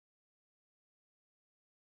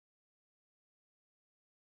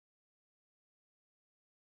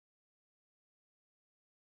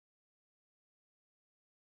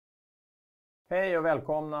Hej och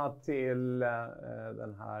välkomna till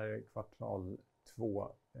den här kvartal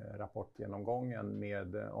 2 rapportgenomgången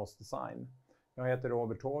med OssDsign. Jag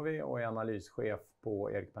heter Tovi och är analyschef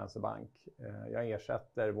på Erik Bank. Jag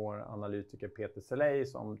ersätter vår analytiker Peter Selej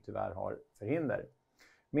som tyvärr har förhinder.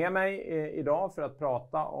 Med mig idag för att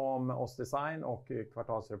prata om OssDsign och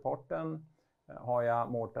kvartalsrapporten har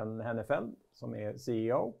jag Morten Henneveld som är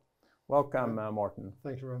CEO. Welcome Morten.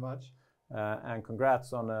 Thank you very much. And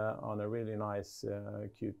congrats on a really nice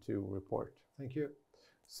Q2 report. Thank you.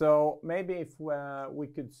 So maybe if we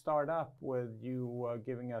could start up with you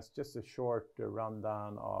giving us just a short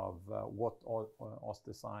rundown of what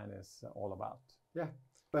OssDsign is all about. Yeah,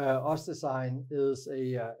 OssDsign is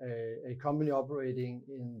a company operating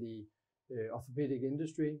in the orthopedic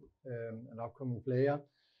industry, an upcoming player.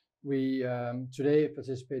 We today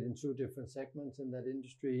participate in 2 different segments in that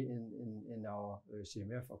industry in our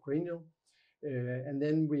CMF or cranial. And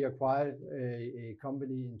then we acquired a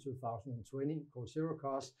company in 2020 called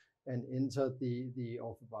Sirocos and entered the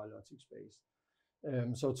orthobiologics space.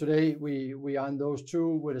 So today we are in those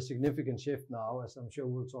 2 with a significant shift now, as I'm sure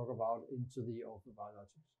we'll talk about, into the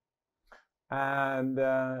orthobiologics. And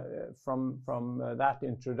from that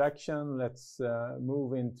introduction, let's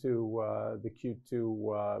move into the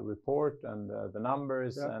Q2 report and the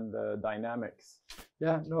numbers and the dynamics.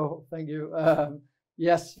 Yeah, no, thank you.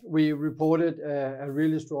 Yes, we reported a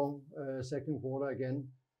really strong second quarter again.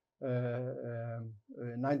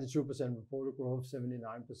 92% reported growth,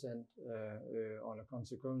 79% on a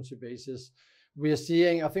constant currency basis. We are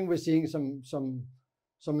seeing, I think we're seeing some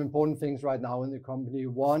important things right now in the company.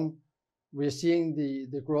 One, we're seeing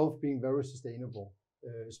the growth being very sustainable.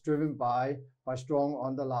 It's driven by strong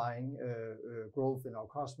underlying growth in our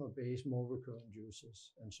customer base, more recurrent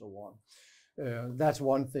users, and so on. That's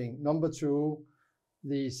one thing. Number 2,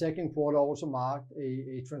 the second quarter also marked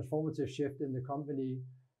a transformative shift in the company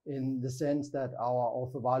in the sense that our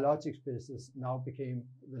orthobiologics business now became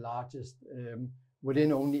the largest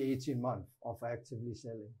within only 18 months of actively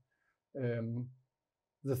selling.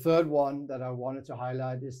 The third one that I wanted to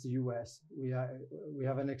highlight is the US. We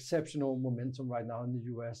have an exceptional momentum right now in the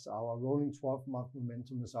US. Our rolling 12-month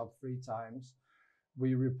momentum is up 3 times.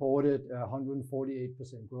 We reported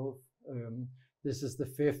 148% growth. This is the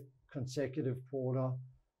 5th consecutive quarter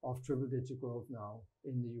of triple-digit growth now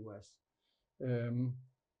in the US.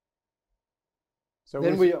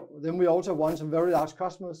 Then we also won some very large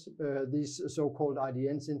customers, these so-called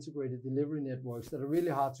IDNs, integrated delivery networks, that are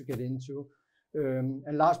really hard to get into.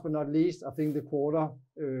 And last but not least, I think the quarter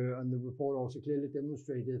and the report also clearly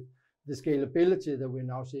demonstrated the scalability that we're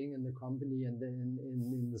now seeing in the company, and then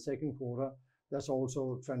in the second quarter, that's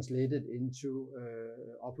also translated into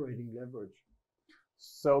operating leverage.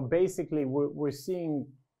 So basically, we're seeing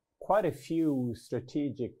quite a few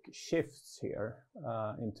strategic shifts here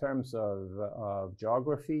in terms of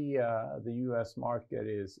geography. The US market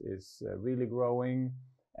is really growing.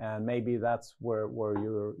 And maybe that's where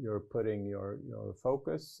you're putting your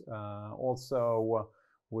focus. Also,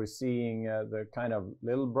 we're seeing the kind of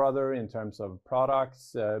little brother in terms of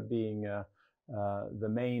products being the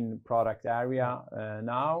main product area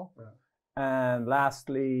now. Yeah. And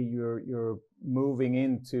lastly, you're moving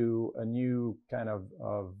into a new kind of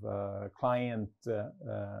client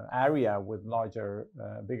area with larger,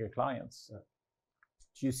 bigger clients. Yeah.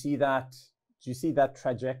 Do you see that? Do you see that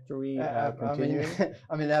trajectory continuing?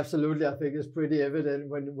 I mean, absolutely. I think it's pretty evident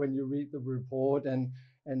when you read the report, and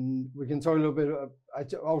we can talk a little bit. I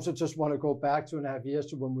also just want to go back 2.5 years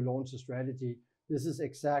to when we launched the strategy. This is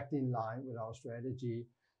exactly in line with our strategy.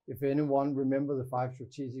 If anyone remember the 5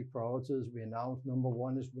 strategic priorities we announced, number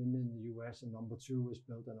 1 is winning in the US, and number 2 is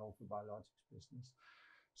build an orthobiologics business.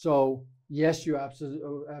 So yes, you're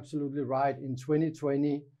absolutely right. In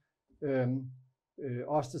 2020,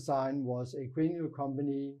 OssDsign was a cranial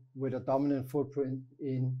company with a dominant footprint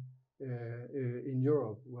in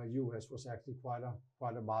Europe, where US was actually quite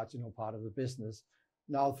a marginal part of the business.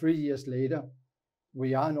 Now, 3 years later,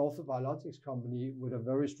 we are an orthobiologics company with a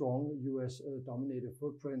very strong US dominated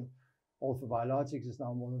footprint. Orthobiologics is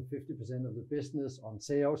now more than 50% of the business on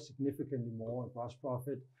sales, significantly more on gross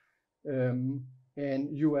profit. And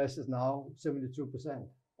US is now 72%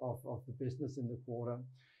 of the business in the quarter.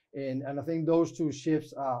 And I think those 2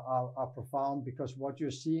 shifts are profound, because what you're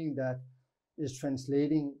seeing that is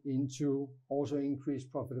translating into also increased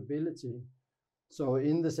profitability. So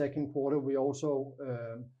in the second quarter, we also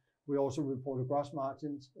reported gross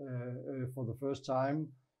margins for the first time.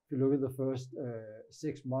 If you look at the first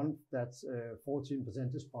 6 months, that's 14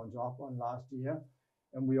 percentage points up on last year.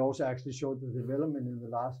 And we also actually showed the development in the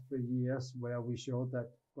last 3 years, where we showed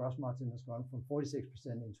that gross margin has gone from 46%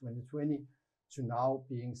 in 2020 to now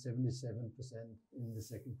being 77% in the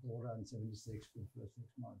second quarter and 76% for the first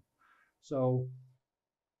 6 months. So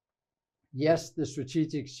yes, the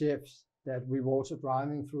strategic shifts that we were also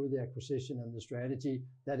driving through the acquisition and the strategy,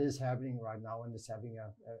 that is happening right now, and it's having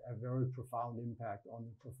a very profound impact on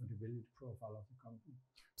the profitability profile of the company.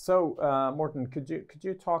 So, Morten, could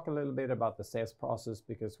you talk a little bit about the sales process,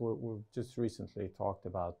 because we've just recently talked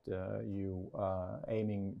about you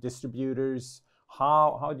aiming distributors.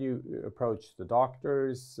 How do you approach the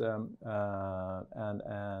doctors,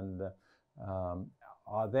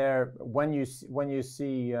 are there, when you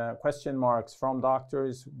see question marks from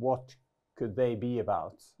doctors, what could they be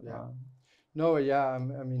about? Yeah. No, yeah, I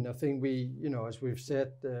mean, I think we, you know, as we've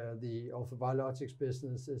said, the orthobiologics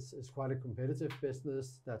business is quite a competitive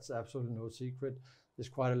business. That's absolutely no secret. There's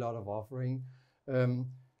quite a lot of offering.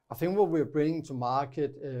 I think what we're bringing to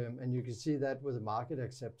market, and you can see that with the market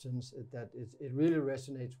acceptance, that it really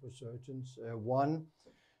resonates with surgeons.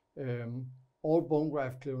 All bone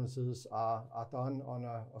graft clearances are done on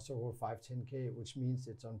a so-called 510(k), which means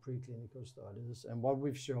it's on preclinical studies. And what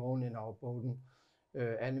we've shown in our Boden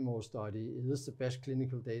animal study is the best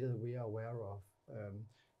clinical data that we are aware of,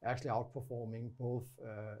 actually outperforming both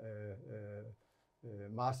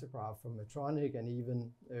Mastergraft from Medtronic and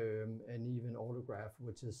even autograft,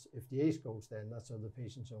 which is FDA's gold standard, so the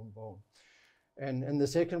patient's own bone. And the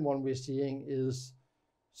second one we're seeing is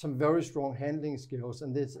some very strong handling skills,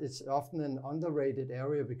 and it's often an underrated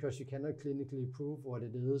area because you cannot clinically prove what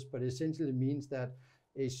it is, but essentially means that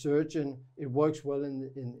a surgeon, it works well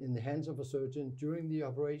in the hands of a surgeon during the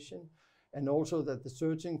operation, and also that the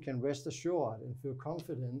surgeon can rest assured and feel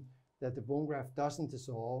confident that the bone graft doesn't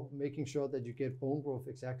dissolve, making sure that you get bone growth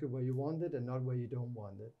exactly where you want it and not where you don't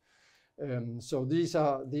want it. So these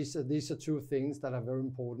are two things that are very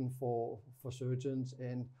important for surgeons,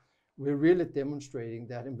 and we're really demonstrating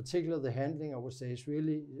that. In particular, the handling, I would say, is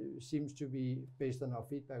really seems to be, based on our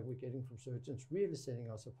feedback we're getting from surgeons, really setting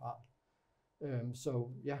us apart.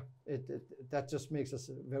 So yeah, that just makes us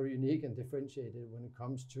very unique and differentiated when it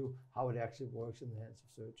comes to how it actually works in the hands of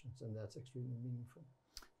surgeons, and that's extremely meaningful.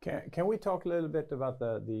 Can we talk a little bit about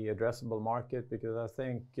the addressable market? Because I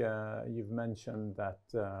think you've mentioned that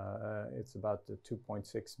it's about the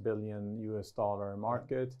 $2.6 billion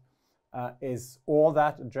market. Is all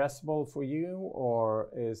that addressable for you, or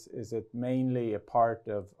is it mainly a part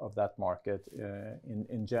of that market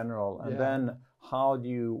in general? And then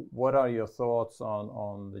what are your thoughts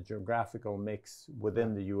on the geographical mix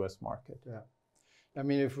within the US market? Yeah. I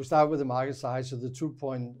mean, if we start with the market size, so the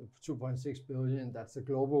 2.6 billion, that's the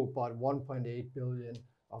global, but 1.8 billion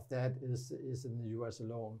of that is in the US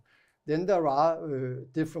alone. Then there are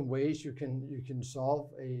different ways you can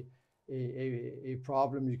solve a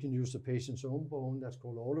problem. You can use the patient's own bone, that's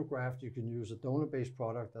called autograft. You can use a donor-based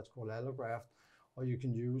product, that's called allograft, or you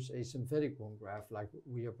can use a synthetic bone graft like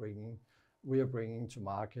we are bringing to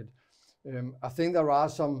market. I think there are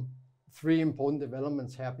some 3 important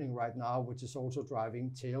developments happening right now, which is also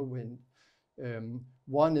driving tailwind.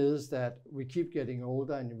 One is that we keep getting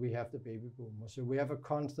older and we have the baby boomers. So we have a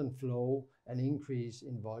constant flow and increase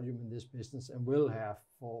in volume in this business, and will have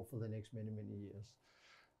for the next many, many years.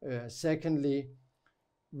 Secondly,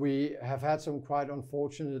 we have had some quite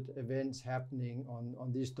unfortunate events happening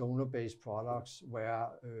on these donor-based products where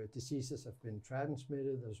diseases have been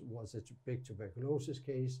transmitted. There was a big tuberculosis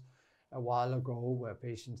case a while ago where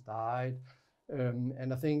patients died.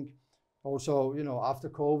 And I think also, you know, after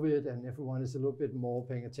COVID and everyone is a little bit more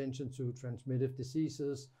paying attention to transmitted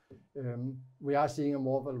diseases, we are seeing a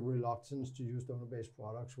more of a reluctance to use donor-based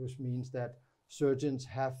products, which means that surgeons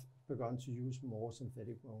have begun to use more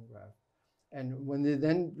synthetic bone graft. And when they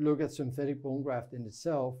then look at synthetic bone graft in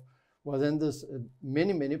itself, well, then there's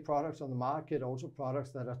many, many products on the market, also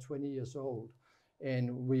products that are 20 years old.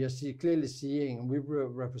 And we are clearly seeing, and we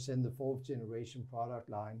represent the 4th generation product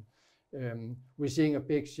line, we're seeing a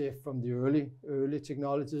big shift from the early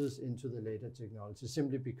technologies into the later technologies,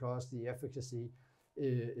 simply because the efficacy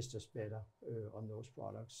is just better on those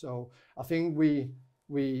products. So I think we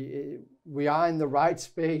are in the right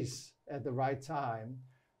space at the right time,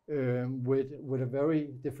 with a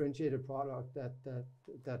very differentiated product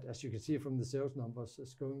that, as you can see from the sales numbers,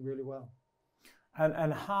 is going really well.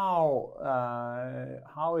 And how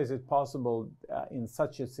is it possible in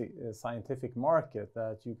such a scientific market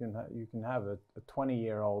that you can have a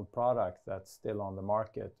 20-year-old product that's still on the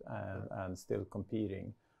market and still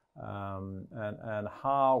competing? And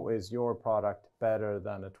how is your product better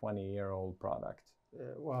than a 20-year-old product?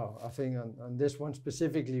 Well, I think on this one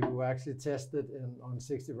specifically, we actually tested on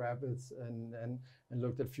 60 rabbits and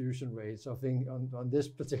looked at fusion rates. So I think on this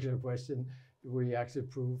particular question, we actually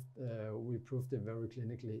proved it very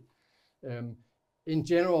clinically. In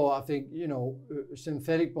general, I think, you know,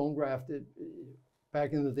 synthetic bone graft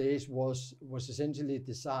back in the days was essentially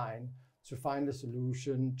designed to find a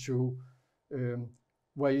solution to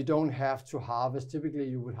where you don't have to harvest. Typically,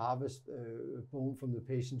 you would harvest bone from the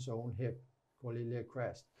patient's own hip, called iliac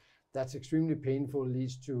crest. That's extremely painful,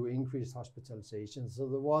 leads to increased hospitalization. So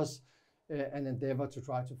there was an endeavor to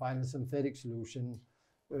try to find a synthetic solution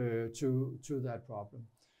to that problem.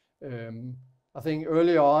 I think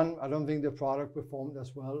early on, I don't think the product performed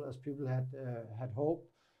as well as people had hoped.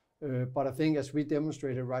 But I think as we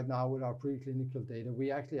demonstrated right now with our preclinical data,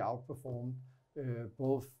 we actually outperformed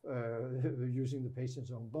both using the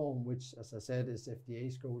patient's own bone, which, as I said, is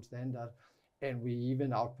FDA's gold standard, and we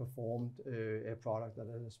even outperformed a product that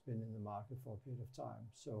has been in the market for a period of time.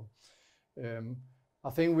 So I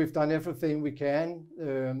think we've done everything we can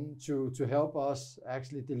to help us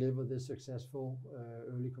actually deliver this successful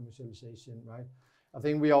early commercialization, right? I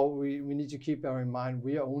think we need to keep that in mind.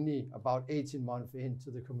 We are only about 18 months into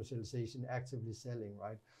the commercialization, actively selling,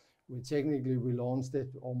 right? We launched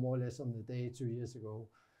it or more or less on the day 2 years ago.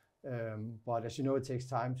 But as you know, it takes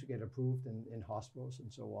time to get approved in hospitals and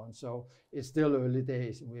so on. So it's still early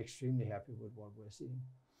days, and we're extremely happy with what we're seeing.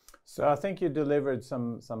 So I think you delivered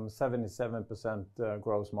some 77%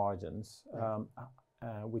 gross margins,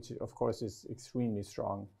 which of course is extremely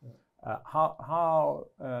strong. Yeah. How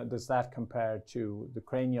does that compare to the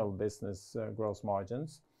cranial business gross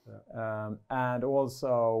margins? Yeah. And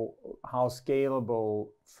also, how scalable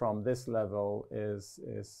from this level is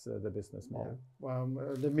the business model? Yeah.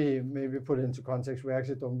 Well, let me maybe put it into context. We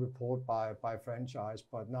actually don't report by franchise,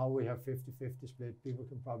 but now we have 50-50 split. People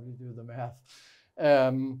can probably do the math.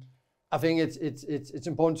 I think it's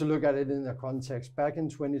important to look at it in the context. Back in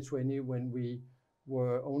 2020, when we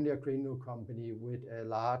were only a cranial company with a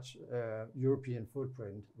large European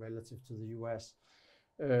footprint relative to the US,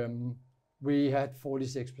 we had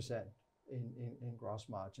 46% in gross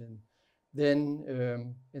margin. Then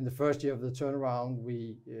in the first year of the turnaround,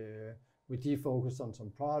 we defocused on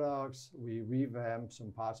some products, we revamped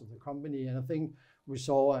some parts of the company, and I think we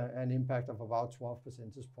saw an impact of about 12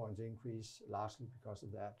 percentage points increase, largely because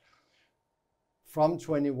of that. From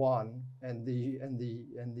 21 and the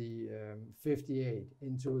 58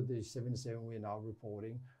 into the 77 we're now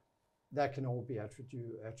reporting, that can all be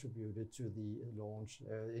attributed to the launch,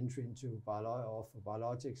 entry into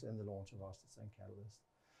biologics and the launch of OssDsign Catalyst.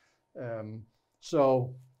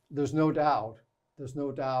 So there's no doubt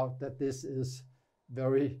that this is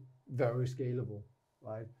very, very scalable,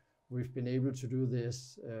 right? We've been able to do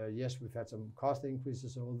this. Yes, we've had some cost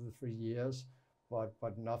increases over the 3 years,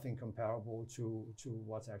 but nothing comparable to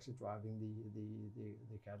what's actually driving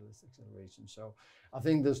the catalyst acceleration. So I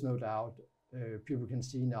think there's no doubt. People can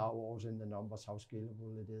see now also in the numbers how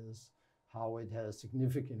scalable it is, how it has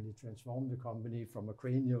significantly transformed the company from a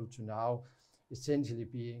cranial to now essentially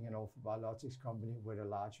being an orthobiologics company with a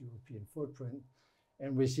large European footprint.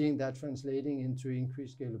 And we're seeing that translating into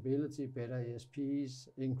increased scalability, better ASPs,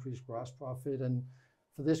 increased gross profit. And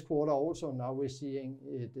for this quarter also, now we're seeing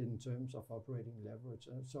it in terms of operating leverage.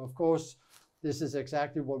 So of course, this is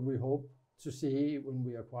exactly what we hope to see when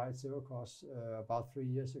we acquired Sirakoss about 3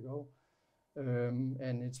 years ago.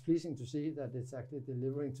 And it's pleasing to see that it's actually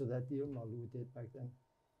delivering to that deal model we did back then.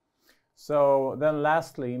 So then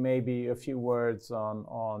lastly, maybe a few words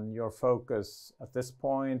on your focus at this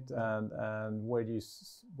point, and where do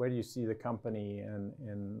you see the company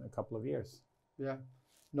in a couple of years? Yeah.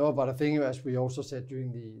 No, but I think as we also said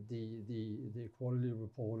during the quarterly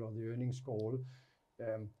report or the earnings call,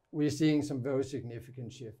 we're seeing some very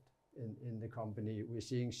significant shift in the company. We're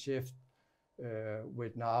seeing shift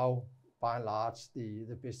with now, by and large,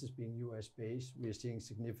 the business being US-based. We're seeing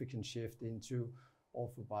significant shift into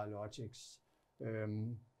orthobiologics.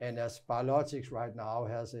 And as biologics right now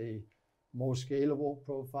has a more scalable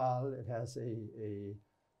profile, it has a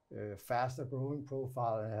faster growing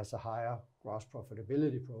profile, and has a higher gross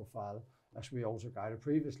profitability profile, as we also guided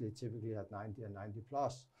previously, typically at 90 and 90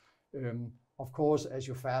 plus. Of course, as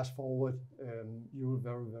you fast forward, you will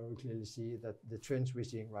very, very clearly see that the trends we're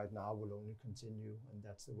seeing right now will only continue, and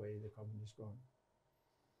that's the way the company is going.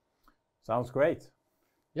 Sounds great.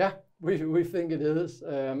 Yeah, we think it is.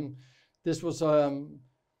 This was, I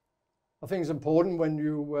think it's important when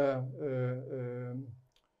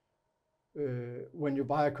you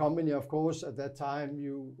buy a company, of course, at that time,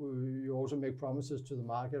 you also make promises to the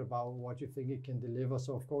market about what you think it can deliver.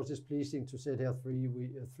 So of course, it's pleasing to sit here 3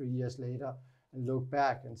 years later and look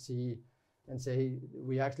back and see and say,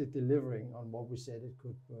 we're actually delivering on what we said it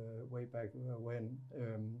could way back when.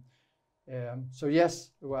 So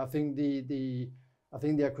yes, well, I think the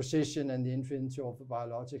acquisition and the entry into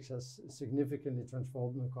orthobiologics has significantly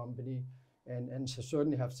transformed the company and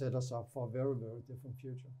certainly have set us up for a very, very different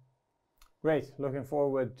future. Great. Looking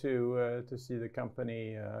forward to see the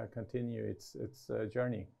company continue its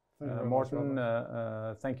journey. Morten,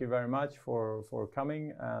 thank you very much for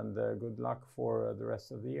coming, and good luck for the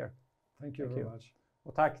rest of the year. Thank you very much.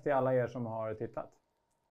 Och tack till alla er som har tittat.